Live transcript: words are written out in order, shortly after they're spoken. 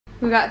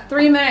We got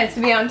 3 minutes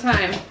to be on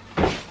time.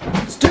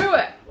 Let's do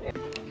it!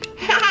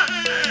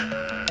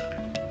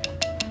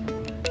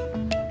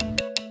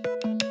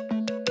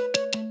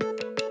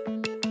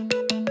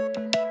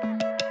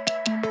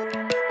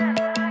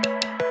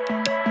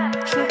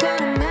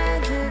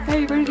 Are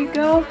you ready to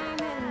go?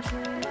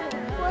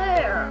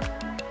 Where?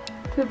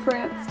 To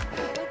France.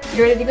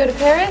 You ready to go to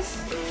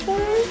Paris?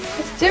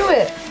 Let's do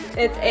it!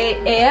 It's 8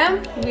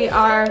 a.m. We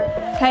are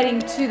heading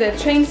to the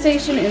train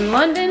station in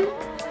London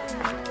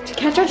to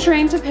catch our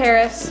train to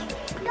Paris.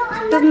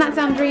 Doesn't that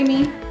sound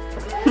dreamy?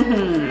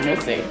 We'll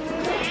see.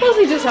 We'll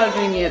see just how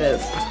dreamy it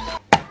is.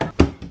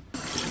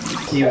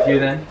 See you with you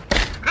then?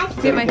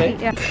 See my feet,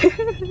 yeah.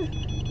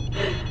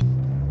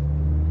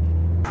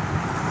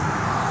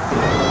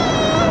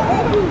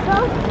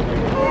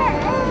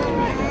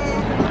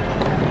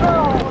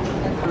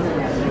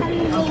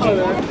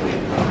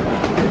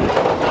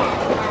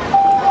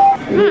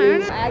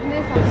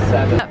 Agnes,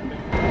 7.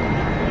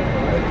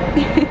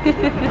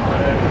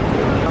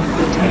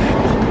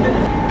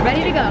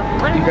 ready to go.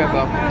 You grab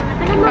up.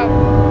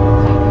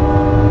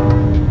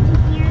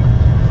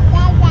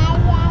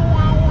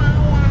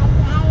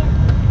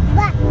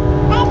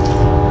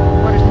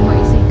 What is what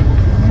you see?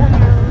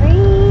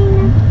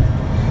 Submarine.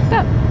 Go.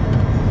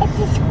 It's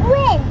a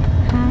squid.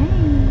 Hi.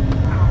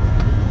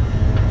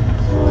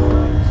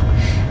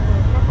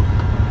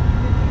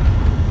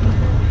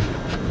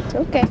 It's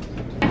okay.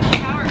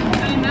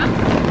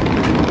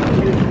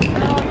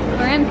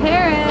 We're in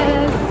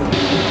Paris.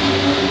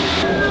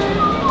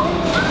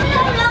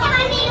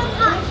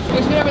 We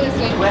should over this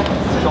way.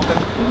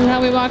 This is how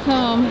we walk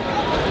home.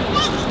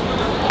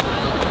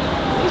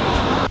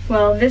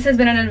 Well, this has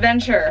been an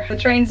adventure. The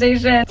train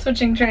station,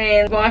 switching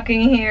trains,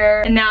 walking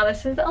here, and now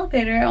this is the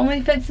elevator. It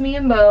only fits me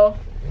and Bo.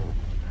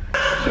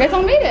 You guys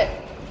all made it.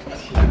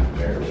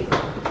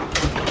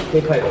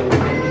 Hey, Piper.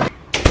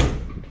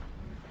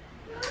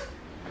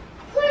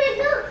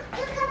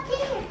 Look up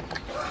there.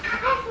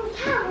 Eiffel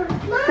Tower.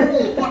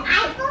 Mommy, the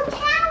Eiffel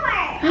Tower.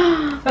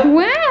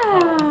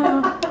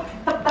 Wow!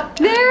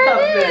 There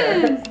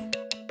it is!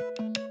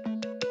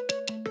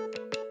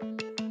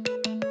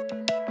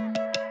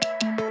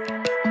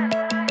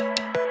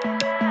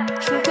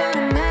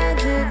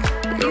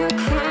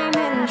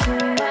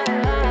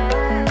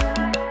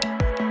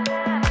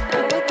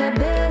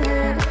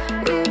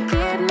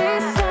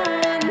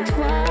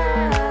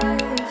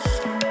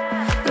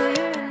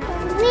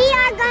 We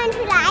are going to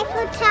the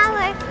Eiffel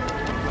Tower.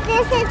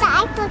 This is the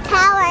Eiffel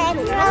Tower.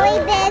 It's really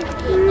big,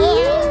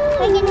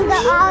 and we're gonna go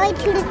all the way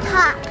to the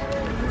top.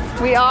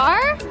 We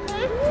are?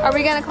 Are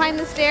we gonna climb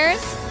the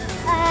stairs?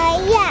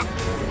 Yeah.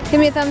 Give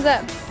me a thumbs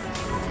up.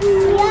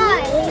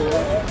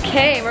 Yeah.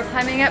 Okay, we're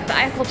climbing up the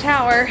Eiffel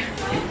Tower.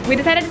 We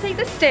decided to take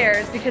the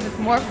stairs because it's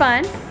more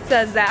fun,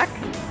 says Zach.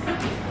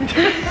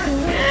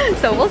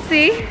 So we'll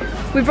see.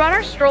 We brought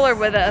our stroller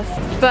with us,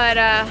 but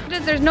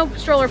there's no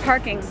stroller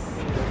parking.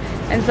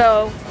 And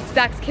so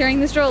Zach's carrying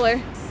the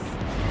stroller.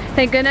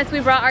 Thank goodness we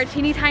brought our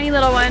teeny tiny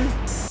little one.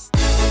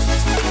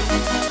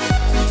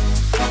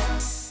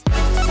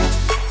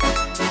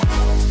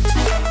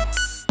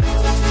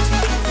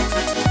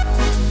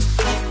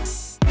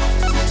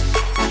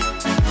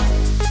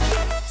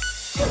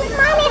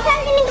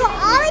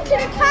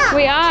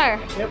 We are.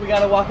 Yeah, we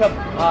gotta walk up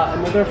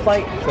another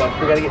flight, so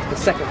we gotta get to the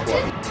 2nd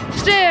floor.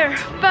 Stair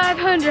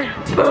 500.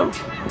 Boom.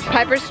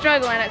 Piper's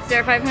struggling at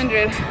stair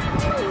 500.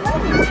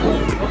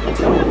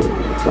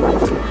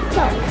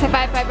 Say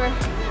bye, Piper.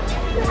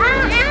 I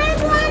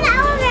want an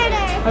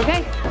elevator.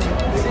 Okay.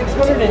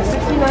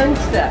 669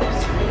 steps.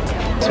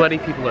 Sweaty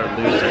people are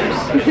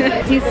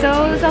losers. He's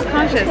so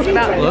self-conscious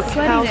about Look his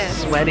how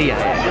sweatiness. sweaty I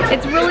am.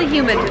 It's really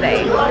humid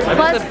today. I'm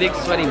just a big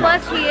sweaty man.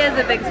 Plus he is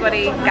a big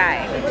sweaty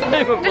guy.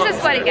 Just a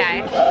sweaty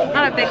guy,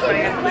 not a big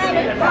sweaty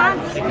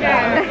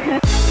guy.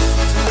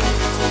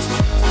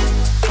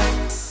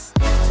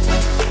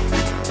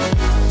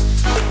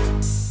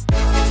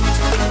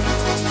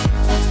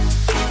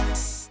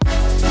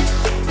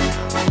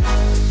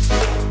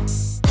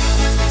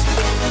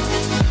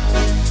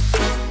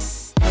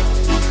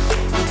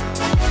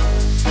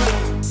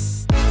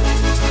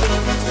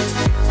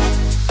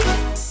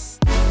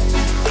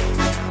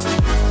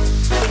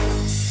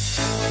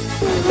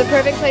 The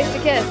perfect place to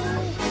kiss.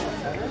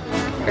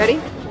 Ready?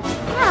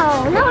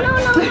 No.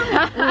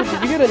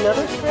 Did you get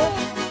another strip?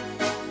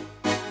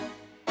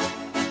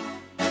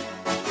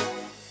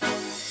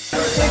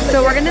 So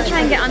we're gonna try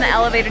and get on the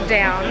elevator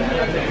down.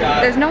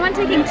 There's no one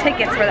taking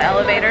tickets for the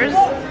elevators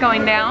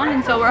going down,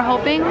 and so we're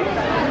hoping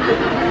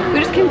we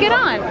just can get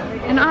on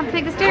and not have to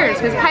take the stairs,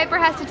 because Piper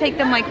has to take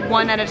them like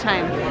one at a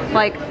time.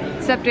 Like,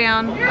 step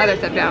down, other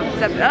step down,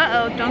 step,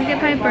 uh-oh, don't get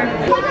Piper.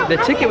 The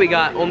ticket we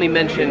got only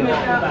mentioned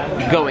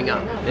going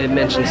up. It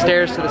mentioned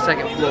stairs to the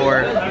 2nd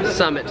floor,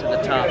 summit to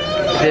the top.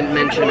 It didn't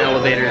mention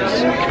elevators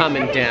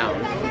coming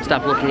down.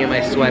 Stop looking at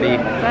my sweaty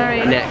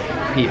neck,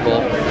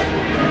 people.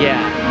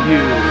 Yeah,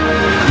 you.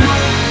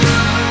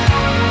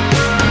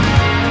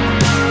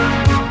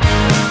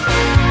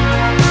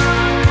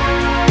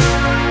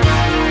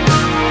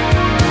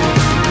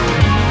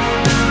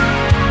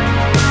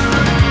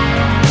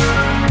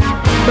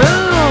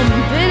 Boom,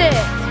 did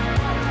it.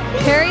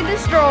 Carried the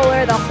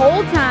stroller the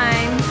whole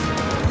time.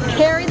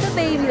 Carried the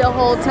baby the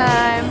whole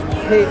time.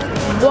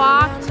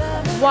 Walked,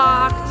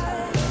 walked,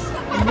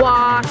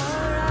 walked,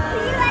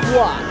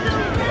 walked.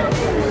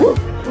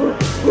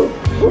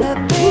 A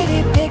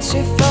pretty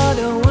picture for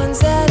the ones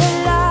that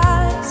are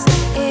lost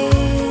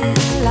in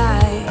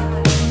life.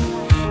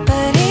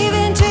 But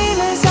even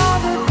dreamers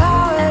have the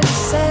power to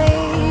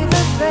save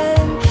a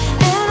friend.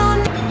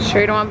 And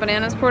Sure you don't want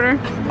bananas, Porter?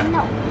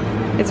 No.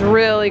 It's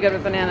really good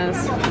with bananas.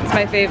 It's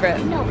my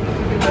favorite. No.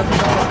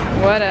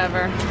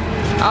 Whatever.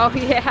 Oh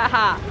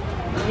yeah.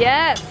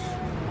 Yes.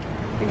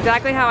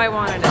 Exactly how I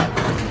wanted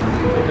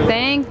it.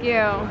 Thank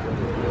you.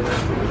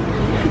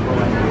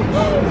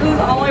 This is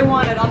all I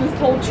wanted on this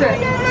whole trip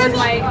was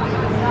my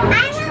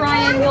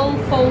triangle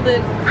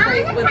folded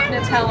crepe with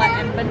Nutella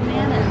and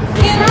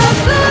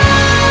bananas.